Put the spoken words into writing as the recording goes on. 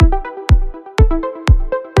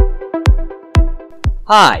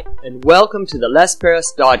Hi, and welcome to the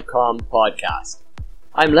lesparis.com podcast.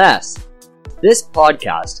 I'm Les. This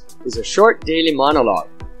podcast is a short daily monologue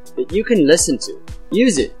that you can listen to.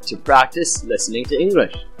 Use it to practice listening to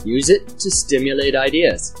English. Use it to stimulate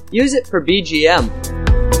ideas. Use it for BGM.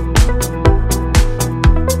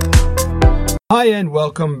 Hi, and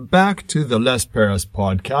welcome back to the Les Paris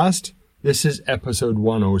podcast. This is episode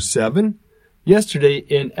 107. Yesterday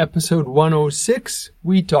in episode 106,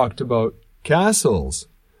 we talked about castles.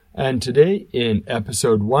 And today in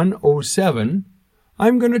episode 107,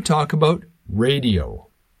 I'm going to talk about radio.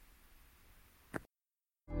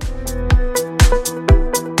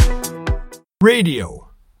 Radio.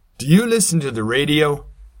 Do you listen to the radio?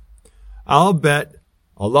 I'll bet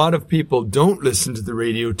a lot of people don't listen to the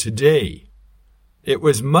radio today. It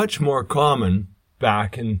was much more common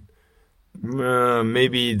back in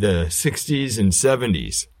maybe the 60s and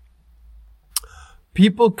 70s.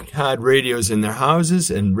 People had radios in their houses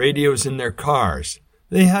and radios in their cars.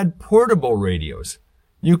 They had portable radios.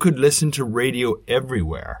 You could listen to radio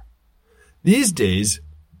everywhere. These days,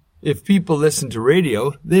 if people listen to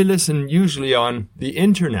radio, they listen usually on the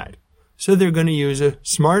internet. So they're going to use a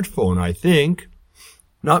smartphone, I think.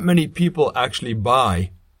 Not many people actually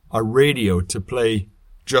buy a radio to play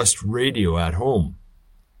just radio at home.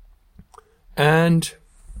 And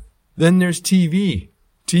then there's TV.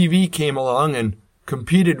 TV came along and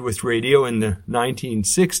competed with radio in the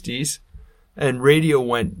 1960s, and radio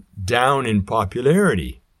went down in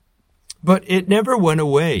popularity. But it never went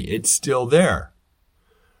away. It's still there.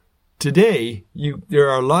 Today, there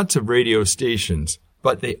are lots of radio stations,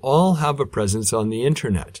 but they all have a presence on the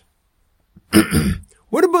internet.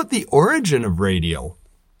 What about the origin of radio?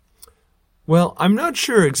 Well, I'm not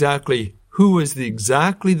sure exactly who was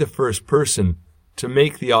exactly the first person to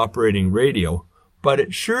make the operating radio, but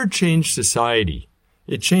it sure changed society.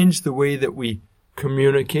 It changed the way that we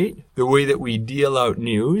communicate, the way that we deal out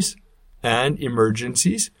news and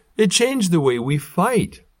emergencies. It changed the way we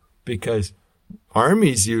fight because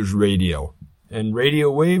armies use radio, and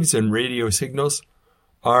radio waves and radio signals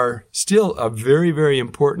are still a very, very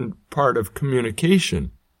important part of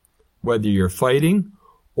communication, whether you're fighting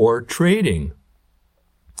or trading.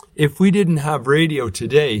 If we didn't have radio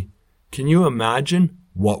today, can you imagine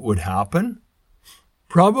what would happen?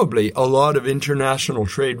 Probably a lot of international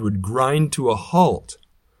trade would grind to a halt,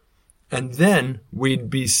 and then we'd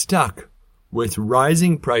be stuck with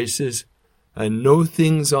rising prices and no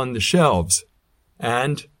things on the shelves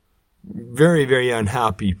and very, very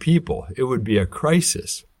unhappy people. It would be a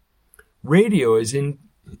crisis. Radio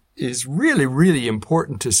is really, really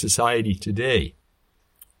important to society today.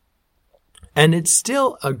 And it's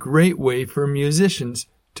still a great way for musicians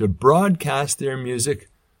to broadcast their music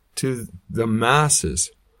to the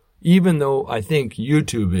masses, even though I think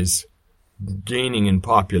YouTube is gaining in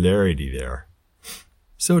popularity there.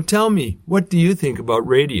 So tell me, what do you think about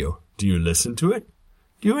radio? Do you listen to it?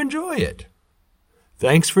 Do you enjoy it?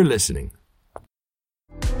 Thanks for listening.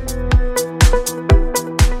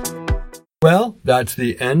 Well, that's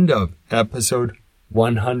the end of episode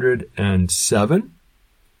 107.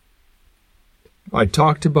 I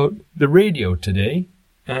talked about the radio today,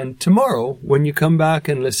 and tomorrow, when you come back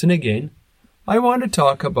and listen again, I want to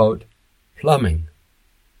talk about plumbing.